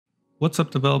What's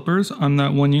up developers, I'm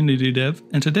ThatOneUnityDev,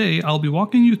 and today I'll be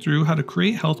walking you through how to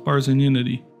create health bars in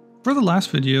Unity. For the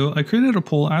last video, I created a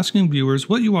poll asking viewers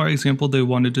what UI example they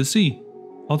wanted to see.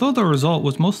 Although the result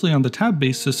was mostly on the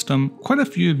tab-based system, quite a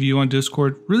few of you on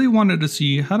Discord really wanted to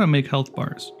see how to make health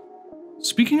bars.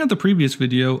 Speaking of the previous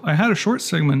video, I had a short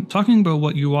segment talking about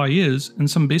what UI is and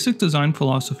some basic design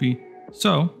philosophy,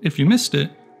 so if you missed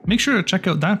it, make sure to check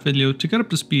out that video to get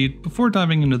up to speed before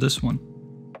diving into this one.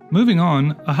 Moving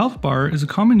on, a health bar is a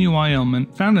common UI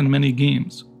element found in many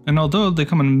games, and although they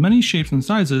come in many shapes and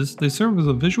sizes, they serve as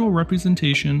a visual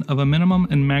representation of a minimum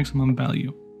and maximum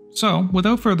value. So,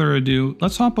 without further ado,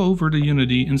 let's hop over to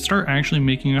Unity and start actually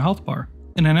making a health bar.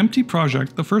 In an empty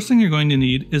project, the first thing you're going to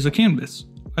need is a canvas.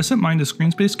 I set mine to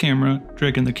screen space camera,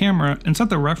 drag in the camera, and set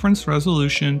the reference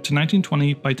resolution to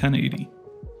 1920 by 1080.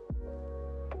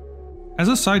 As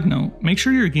a side note, make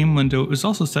sure your game window is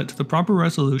also set to the proper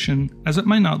resolution, as it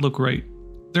might not look right.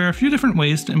 There are a few different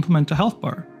ways to implement a health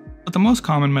bar, but the most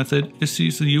common method is to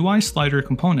use the UI slider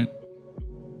component.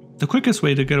 The quickest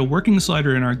way to get a working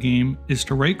slider in our game is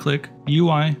to right-click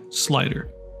UI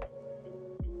Slider.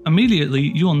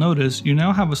 Immediately, you will notice you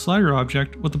now have a slider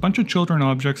object with a bunch of children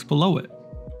objects below it.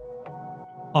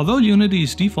 Although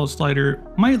Unity's default slider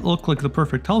might look like the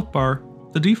perfect health bar,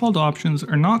 the default options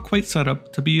are not quite set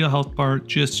up to be a health bar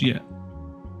just yet.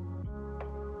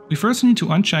 We first need to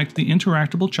uncheck the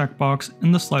interactable checkbox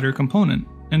in the slider component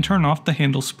and turn off the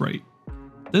handle sprite.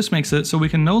 This makes it so we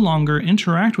can no longer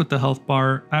interact with the health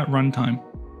bar at runtime.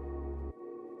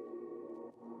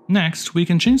 Next, we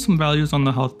can change some values on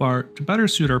the health bar to better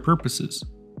suit our purposes.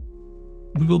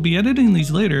 We will be editing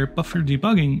these later, but for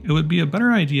debugging, it would be a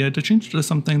better idea to change it to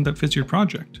something that fits your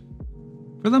project.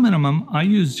 For the minimum, I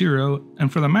use 0,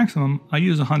 and for the maximum, I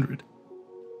use 100.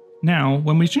 Now,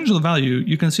 when we change the value,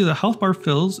 you can see the health bar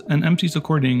fills and empties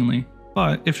accordingly.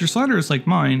 But if your slider is like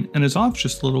mine and is off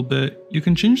just a little bit, you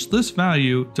can change this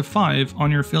value to 5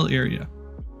 on your fill area.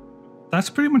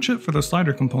 That's pretty much it for the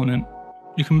slider component.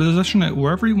 You can position it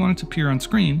wherever you want it to appear on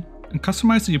screen, and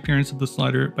customize the appearance of the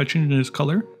slider by changing its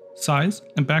color, size,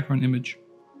 and background image.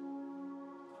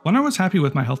 When I was happy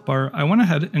with my health bar, I went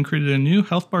ahead and created a new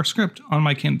health bar script on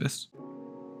my canvas.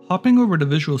 Hopping over to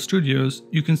Visual Studios,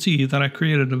 you can see that I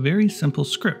created a very simple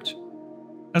script.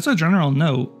 As a general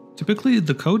note, typically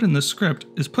the code in this script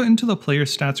is put into the player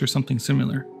stats or something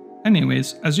similar.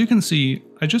 Anyways, as you can see,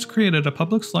 I just created a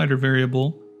public slider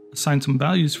variable, assigned some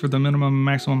values for the minimum and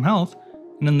maximum health,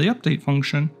 and in the update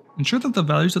function, ensure that the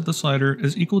values of the slider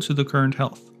is equal to the current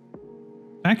health.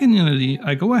 Back in Unity,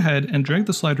 I go ahead and drag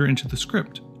the slider into the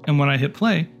script, and when I hit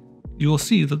play, you will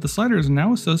see that the slider is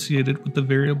now associated with the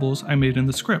variables I made in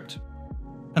the script.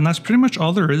 And that's pretty much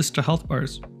all there is to health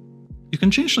bars. You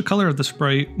can change the color of the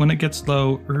sprite when it gets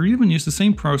low, or even use the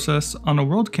same process on a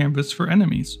world canvas for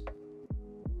enemies.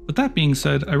 With that being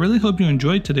said, I really hope you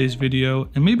enjoyed today's video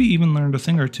and maybe even learned a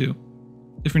thing or two.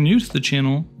 If you're new to the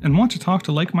channel and want to talk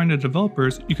to like-minded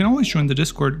developers, you can always join the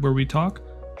Discord where we talk,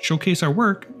 showcase our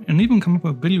work, and even come up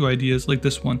with video ideas like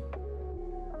this one.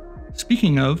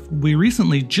 Speaking of, we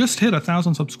recently just hit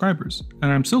 1,000 subscribers,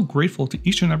 and I'm so grateful to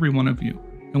each and every one of you,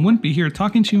 and wouldn't be here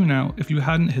talking to you now if you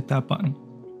hadn't hit that button.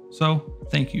 So,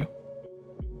 thank you.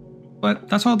 But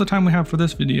that's all the time we have for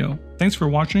this video. Thanks for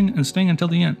watching and staying until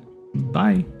the end.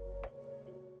 Bye!